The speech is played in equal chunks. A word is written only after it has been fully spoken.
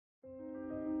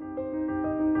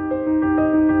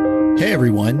Hey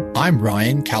everyone, I'm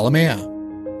Ryan Kalamea.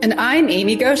 And I'm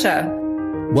Amy Gosha.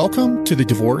 Welcome to the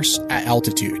Divorce at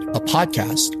Altitude, a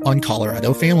podcast on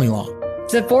Colorado family law.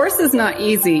 Divorce is not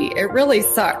easy. It really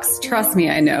sucks. Trust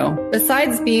me, I know.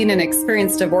 Besides being an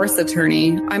experienced divorce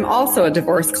attorney, I'm also a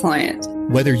divorce client.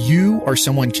 Whether you are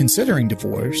someone considering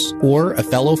divorce or a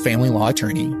fellow family law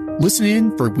attorney, listen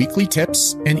in for weekly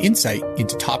tips and insight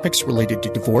into topics related to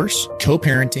divorce,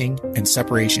 co-parenting, and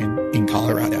separation in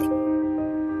Colorado.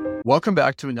 Welcome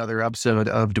back to another episode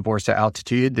of Divorce at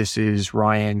Altitude. This is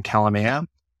Ryan Kalamea.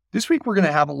 This week, we're going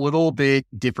to have a little bit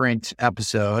different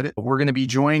episode. We're going to be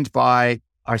joined by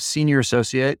our senior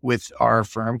associate with our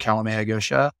firm, Kalamea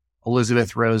Gosha,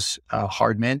 Elizabeth Rose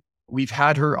Hardman. We've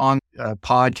had her on a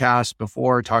podcast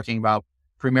before talking about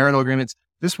premarital agreements.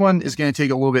 This one is going to take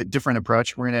a little bit different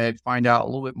approach. We're going to find out a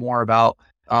little bit more about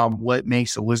what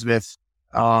makes Elizabeth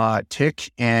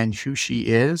tick and who she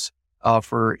is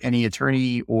for any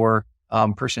attorney or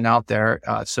person out there.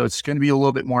 So it's going to be a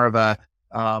little bit more of a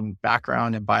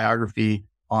background and biography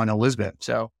on Elizabeth.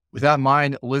 So with that in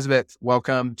mind, Elizabeth,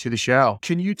 welcome to the show.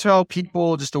 Can you tell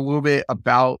people just a little bit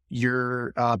about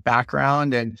your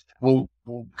background, and we'll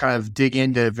kind of dig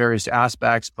into various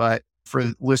aspects, but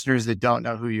for listeners that don't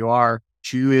know who you are,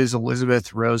 who is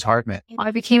Elizabeth Rose Hardman? I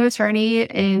became an attorney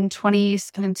in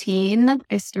 2017.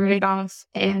 I started off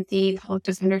in the public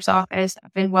defender's office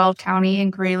up in Weld County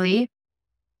in Greeley,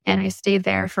 and I stayed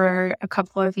there for a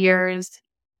couple of years.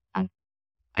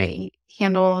 I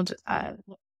handled a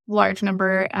large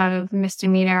number of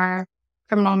misdemeanor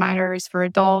criminal matters for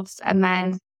adults, and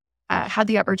then had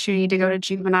the opportunity to go to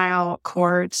juvenile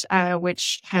court,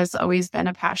 which has always been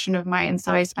a passion of mine.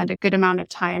 So I spent a good amount of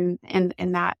time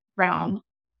in that realm.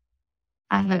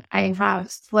 I have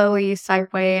slowly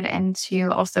segued into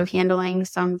also handling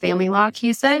some family law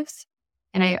cases,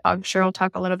 and I'm sure I'll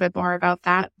talk a little bit more about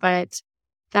that, but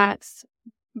that's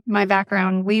my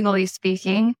background legally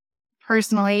speaking.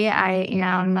 Personally, I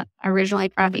am originally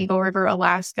from Eagle River,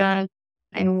 Alaska.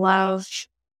 I love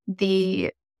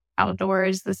the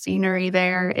outdoors, the scenery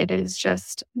there. It is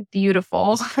just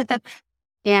beautiful.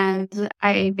 And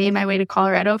I made my way to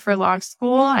Colorado for law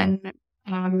school and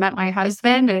met my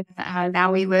husband. And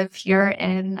now we live here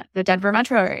in the Denver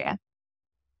metro area.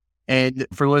 And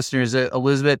for listeners,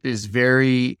 Elizabeth is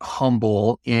very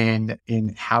humble in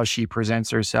how she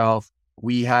presents herself.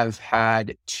 We have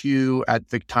had 2, at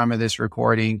the time of this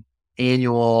recording,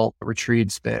 annual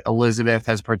retreats that Elizabeth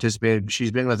has participated.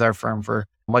 She's been with our firm for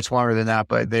much longer than that,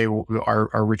 but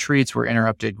our retreats were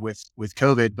interrupted with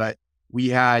COVID. But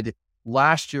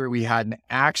last year, we had an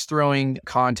axe throwing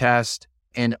contest,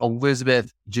 and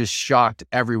Elizabeth just shocked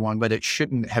everyone, but it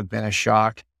shouldn't have been a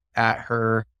shock at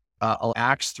her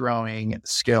axe throwing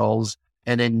skills.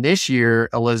 And then this year,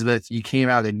 Elizabeth, you came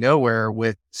out of nowhere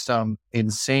with some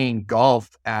insane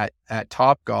golf at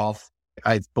Top Golf.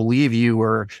 I believe you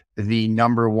were the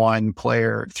number 1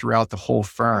 player throughout the whole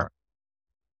firm.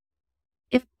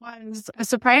 It was a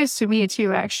surprise to me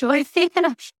too, actually.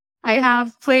 I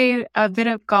have played a bit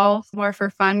of golf more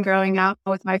for fun growing up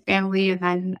with my family and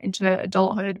then into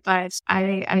adulthood, but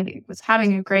I was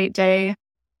having a great day.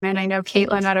 And I know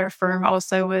Caitlin at our firm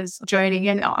also was joining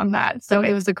in on that. So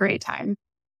it was a great time.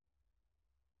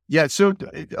 Yeah. So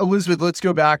Elizabeth, let's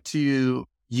go back to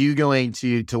you going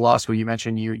to law school. You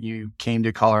mentioned you came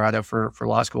to Colorado for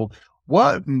law school.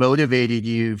 What motivated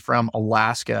you from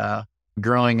Alaska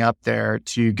growing up there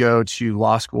to go to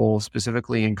law school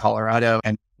specifically in Colorado?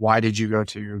 And why did you go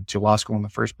to law school in the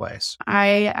first place?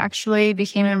 I actually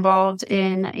became involved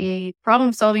in a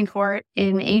problem-solving court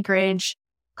in Anchorage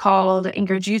called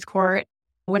Anchorage Youth Court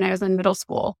when I was in middle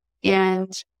school.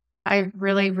 And I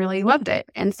really, really loved it.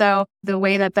 And so the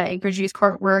way that the Anchorage Youth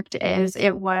Court worked is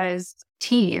it was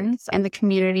teens and the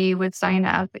community would sign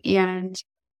up and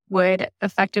would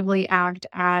effectively act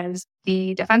as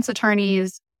the defense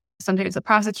attorneys, sometimes the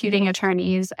prosecuting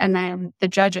attorneys, and then the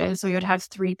judges. So we would have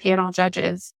 3 panel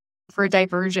judges for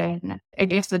diversion. I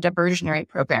guess the diversionary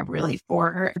program really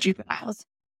for juveniles.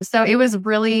 So it was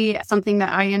really something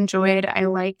that I enjoyed. I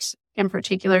liked in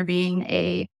particular being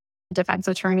a defense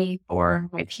attorney for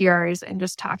my peers and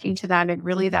just talking to them and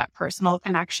really that personal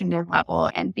connection and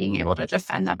level and being able to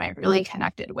defend them I really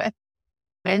connected with.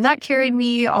 And that carried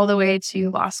me all the way to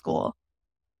law school.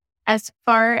 As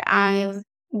far as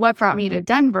what brought me to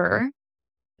Denver,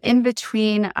 in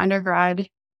between undergrad,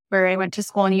 where I went to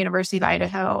school in the University of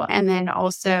Idaho, and then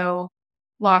also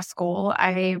law school,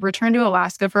 I returned to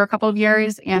Alaska for a couple of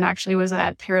years and actually was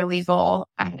a paralegal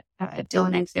at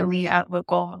Dillon and Finley, a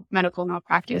local medical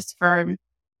malpractice firm.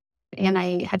 And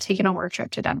I had taken a work trip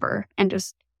to Denver and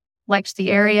just liked the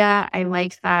area. I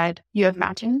like that you have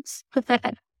mountains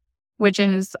which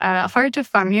is hard to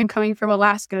find coming from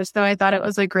Alaska. So I thought it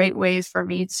was a great way for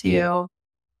me to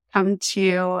come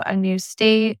to a new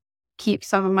state, keep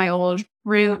some of my old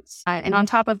roots. And on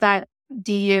top of that,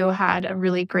 DU had a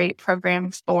really great program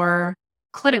for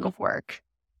clinical work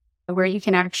where you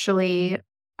can actually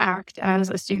act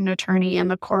as a student attorney in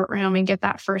the courtroom and get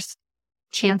that first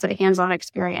chance at hands-on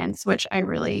experience, which I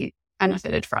really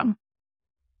benefited from.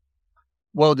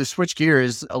 Well, to switch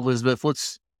gears, Elizabeth,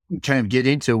 let's kind of get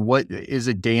into what is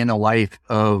a day in the life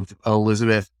of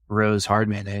Elizabeth Rose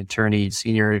Hardman, an attorney,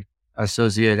 senior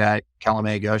associate at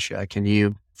Kalamazoo. Can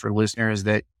you, for listeners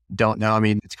that don't know, I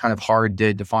mean, it's kind of hard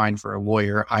to define for a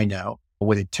lawyer. I know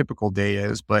what a typical day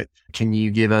is, but can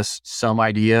you give us some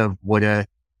idea of what a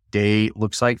day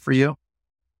looks like for you?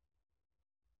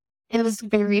 It was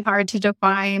very hard to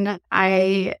define.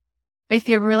 I think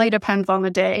it really depends on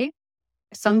the day.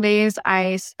 Some days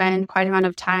I spend quite a amount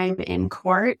of time in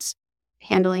court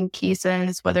handling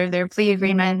cases, whether they're plea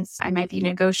agreements. I might be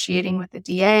negotiating with the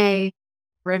DA,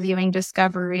 reviewing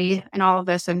discovery, and all of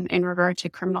this in regard to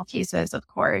criminal cases, of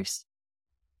course.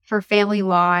 For family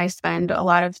law, I spend a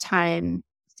lot of time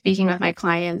speaking with my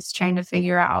clients, trying to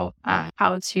figure out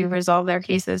how to resolve their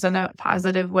cases in a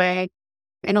positive way.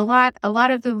 And a lot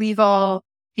of the legal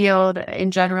field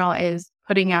in general is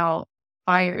putting out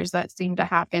fires that seem to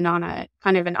happen on a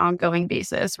kind of an ongoing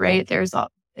basis, right? There's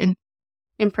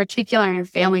in particular in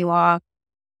family law,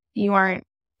 you aren't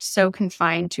so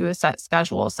confined to a set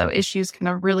schedule. So issues can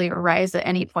really arise at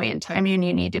any point in time, and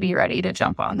you need to be ready to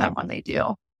jump on them when they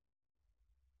do.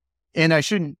 And I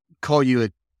shouldn't call you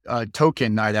a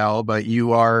token night owl, but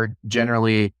you are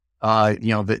generally,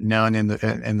 known in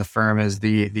the firm as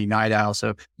the night owl.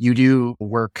 So you do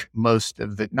work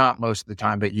not most of the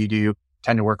time, but you do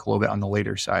tend to work a little bit on the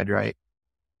later side, right?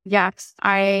 Yes,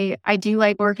 I do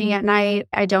like working at night.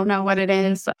 I don't know what it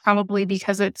is, probably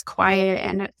because it's quiet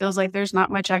and it feels like there's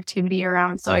not much activity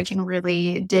around. So I can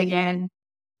really dig in,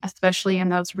 especially in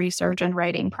those research and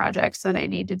writing projects that I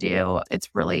need to do. It's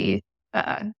really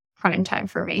prime time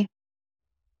for me.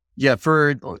 Yeah,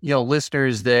 for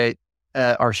listeners that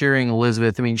are hearing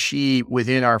Elizabeth, I mean, she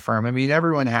within our firm, I mean,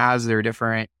 everyone has their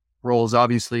different roles.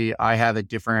 Obviously, I have a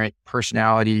different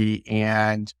personality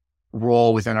and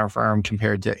role within our firm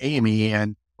compared to Amy,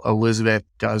 and Elizabeth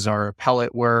does our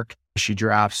appellate work. She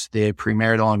drafts the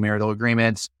premarital and marital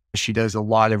agreements. She does a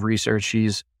lot of research.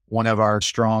 She's one of our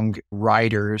strong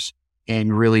writers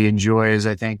and really enjoys,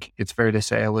 I think it's fair to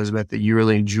say, Elizabeth, that you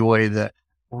really enjoy the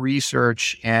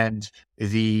research and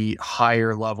the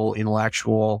higher level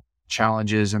intellectual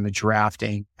challenges and the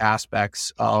drafting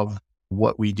aspects of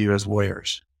what we do as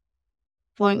lawyers.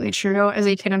 Absolutely true. As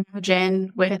you can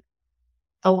imagine, with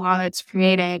the law that's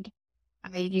created,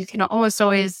 you can almost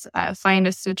always find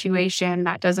a situation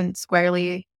that doesn't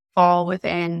squarely fall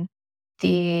within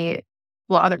the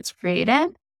law that's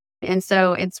created. And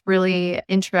so it's really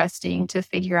interesting to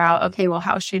figure out, okay, well,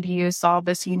 how should you solve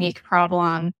this unique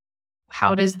problem?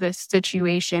 How does this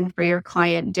situation for your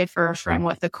client differ from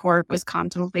what the court was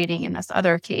contemplating in this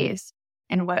other case?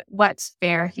 And what's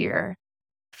fair here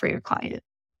for your client?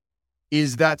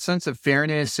 Is that sense of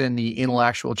fairness and the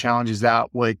intellectual challenge, is that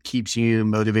what keeps you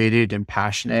motivated and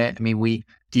passionate? I mean, we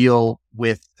deal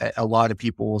with a lot of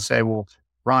people will say, well,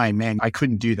 Ryan, man, I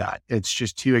couldn't do that. It's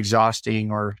just too exhausting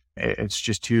or it's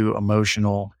just too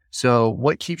emotional. So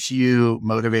what keeps you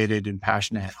motivated and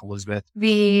passionate, Elizabeth?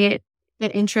 The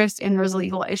interest in those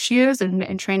legal issues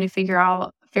and trying to figure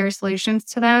out fair solutions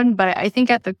to them. But I think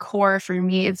at the core for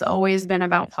me, it's always been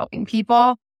about helping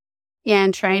people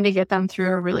and trying to get them through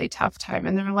a really tough time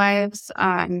in their lives.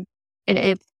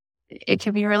 It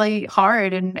can be really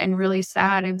hard and really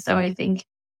sad. And so I think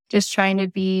just trying to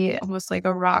be almost like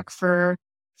a rock for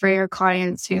your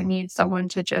clients who need someone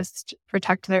to just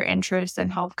protect their interests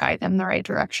and help guide them in the right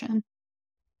direction.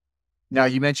 Now,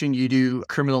 you mentioned you do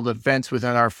criminal defense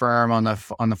within our firm on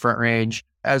the Front Range,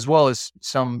 as well as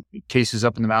some cases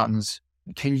up in the mountains.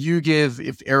 Can you give,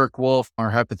 if Eric Wolf, our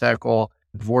hypothetical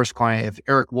divorce client, if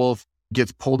Eric Wolf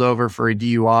gets pulled over for a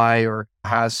DUI or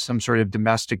has some sort of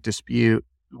domestic dispute,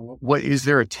 what is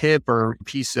there a tip or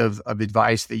piece of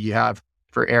advice that you have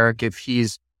for Eric if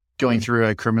he's going through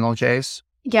a criminal case?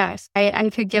 Yes, I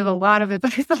could give a lot of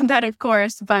advice on that, of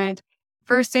course, but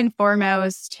first and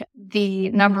foremost, the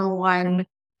number one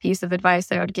piece of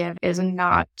advice I would give is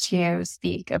not to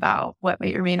speak about what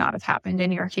may or may not have happened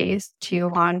in your case to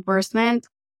law enforcement.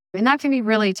 And that can be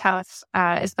really tough,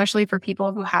 especially for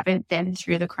people who haven't been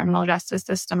through the criminal justice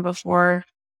system before.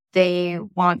 They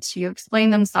want to explain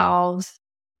themselves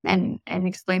and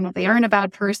explain that they aren't a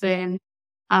bad person.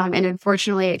 And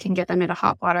unfortunately, it can get them into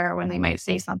hot water when they might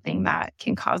say something that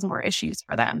can cause more issues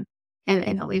for them.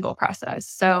 in the legal process.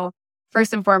 So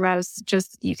first and foremost,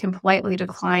 just you can politely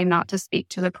decline not to speak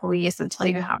to the police until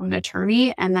you have an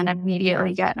attorney, and then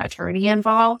immediately get an attorney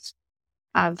involved.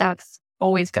 That's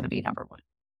always going to be number one.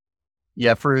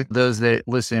 Yeah, for those that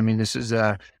listen, I mean, this is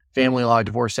a family law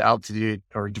divorce altitude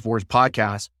or divorce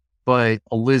podcast, but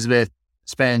Elizabeth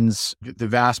spends the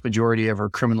vast majority of her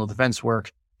criminal defense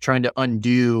work trying to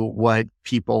undo what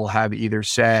people have either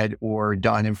said or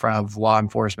done in front of law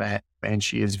enforcement. And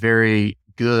she is very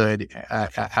good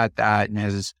at that and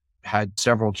has had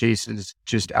several cases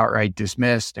just outright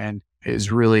dismissed and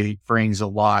really brings a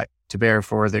lot to bear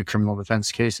for the criminal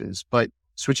defense cases. But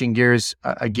switching gears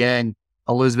again,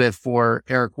 Elizabeth, for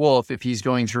Eric Wolf, if he's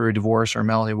going through a divorce, or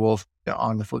Melanie Wolf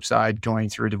on the flip side going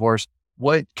through a divorce,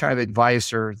 what kind of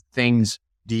advice or things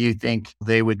do you think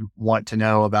they would want to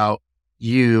know about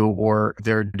you or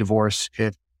their divorce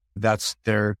if that's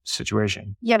their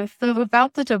situation? Yeah, so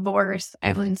about the divorce,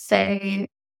 I would say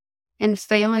in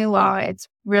family law, it's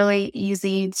really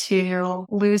easy to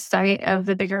lose sight of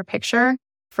the bigger picture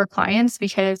for clients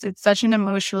because it's such an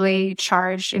emotionally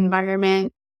charged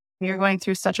environment. You're going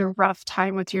through such a rough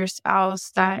time with your spouse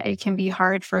that it can be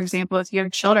hard, for example, if you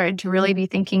have children, to really be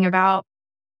thinking about,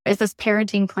 is this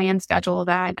parenting plan schedule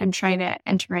that I'm trying to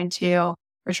enter into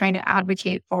or trying to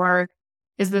advocate for,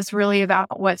 is this really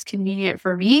about what's convenient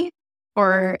for me?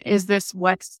 Or is this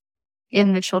what's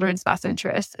in the children's best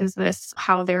interest? Is this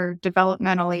how they're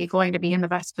developmentally going to be in the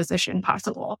best position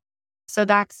possible? So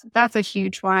that's a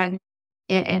huge one.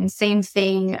 And same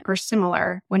thing or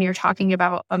similar when you're talking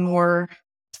about a more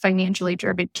financially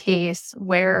driven case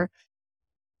where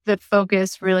the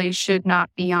focus really should not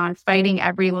be on fighting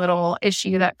every little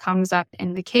issue that comes up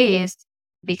in the case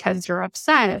because you're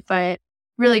upset, but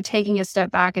really taking a step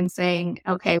back and saying,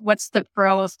 okay, what's the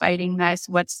pro of fighting this?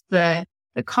 What's the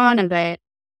con of it?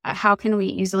 How can we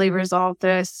easily resolve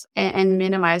this and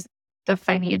minimize the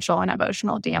financial and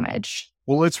emotional damage?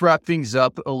 Well, let's wrap things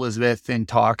up, Elizabeth, and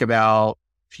talk about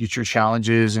future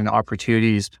challenges and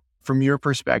opportunities. From your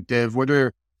perspective, what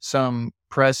are some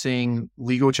pressing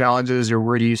legal challenges, or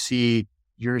where do you see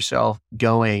yourself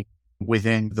going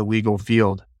within the legal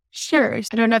field? Sure. I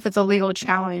don't know if it's a legal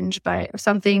challenge, but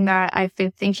something that I've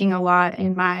been thinking a lot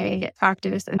in my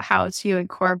practice and how to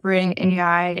incorporate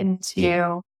AI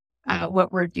into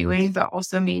what we're doing, but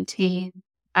also maintain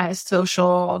a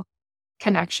social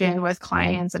connection with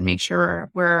clients and make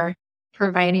sure we're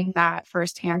providing that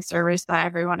firsthand service that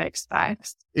everyone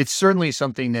expects. It's certainly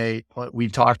something that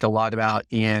we've talked a lot about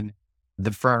in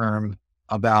the firm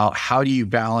about how do you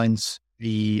balance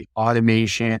the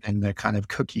automation and the kind of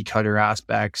cookie cutter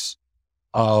aspects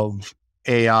of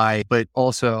AI, but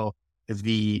also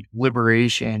the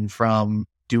liberation from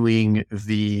doing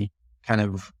the kind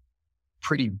of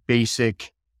pretty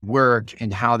basic work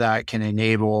and how that can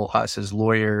enable us as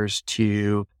lawyers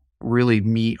to really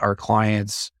meet our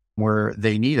clients where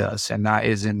they need us. And that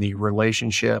is in the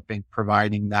relationship and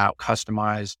providing that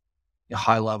customized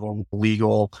high level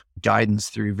legal guidance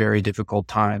through very difficult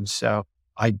times. So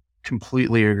I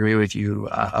completely agree with you,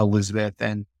 Elizabeth.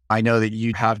 And I know that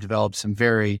you have developed some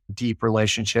very deep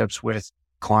relationships with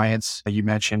clients. You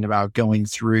mentioned about going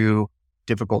through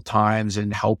difficult times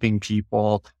and helping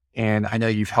people. And I know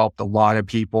you've helped a lot of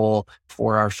people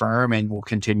for our firm and will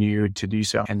continue to do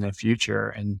so in the future.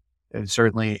 And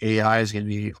certainly AI is going to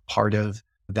be part of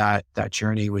that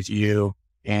journey with you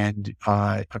and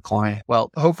a client.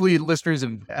 Well, hopefully listeners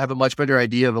have a much better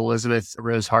idea of Elizabeth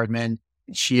Rose Hardman.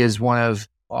 She is one of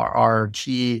our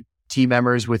key team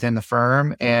members within the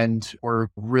firm, and we're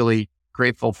really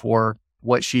grateful for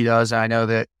what she does. I know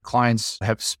that clients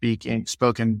have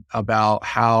spoken about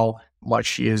how much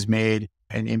she has made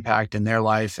an impact in their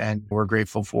life, and we're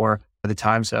grateful for the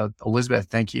time. So Elizabeth,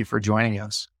 thank you for joining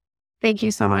us. Thank you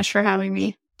so much for having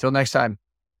me. Till next time,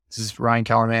 this is Ryan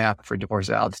Calamea for Divorce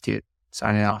at Altitude,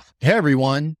 signing off. Hey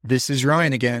everyone, this is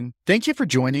Ryan again. Thank you for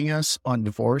joining us on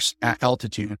Divorce at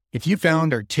Altitude. If you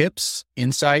found our tips,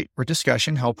 insight, or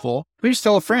discussion helpful, please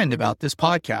tell a friend about this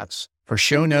podcast. For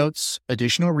show notes,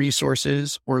 additional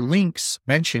resources, or links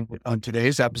mentioned on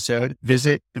today's episode,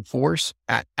 visit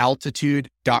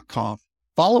divorceataltitude.com.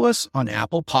 Follow us on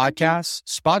Apple Podcasts,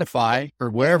 Spotify, or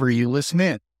wherever you listen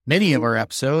in. Many of our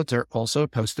episodes are also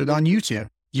posted on YouTube.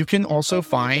 You can also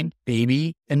find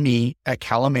Amy and me at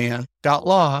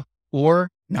calamea.law or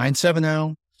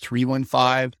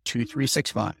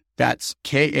 970-315-2365. That's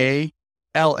KALAMAYA.law.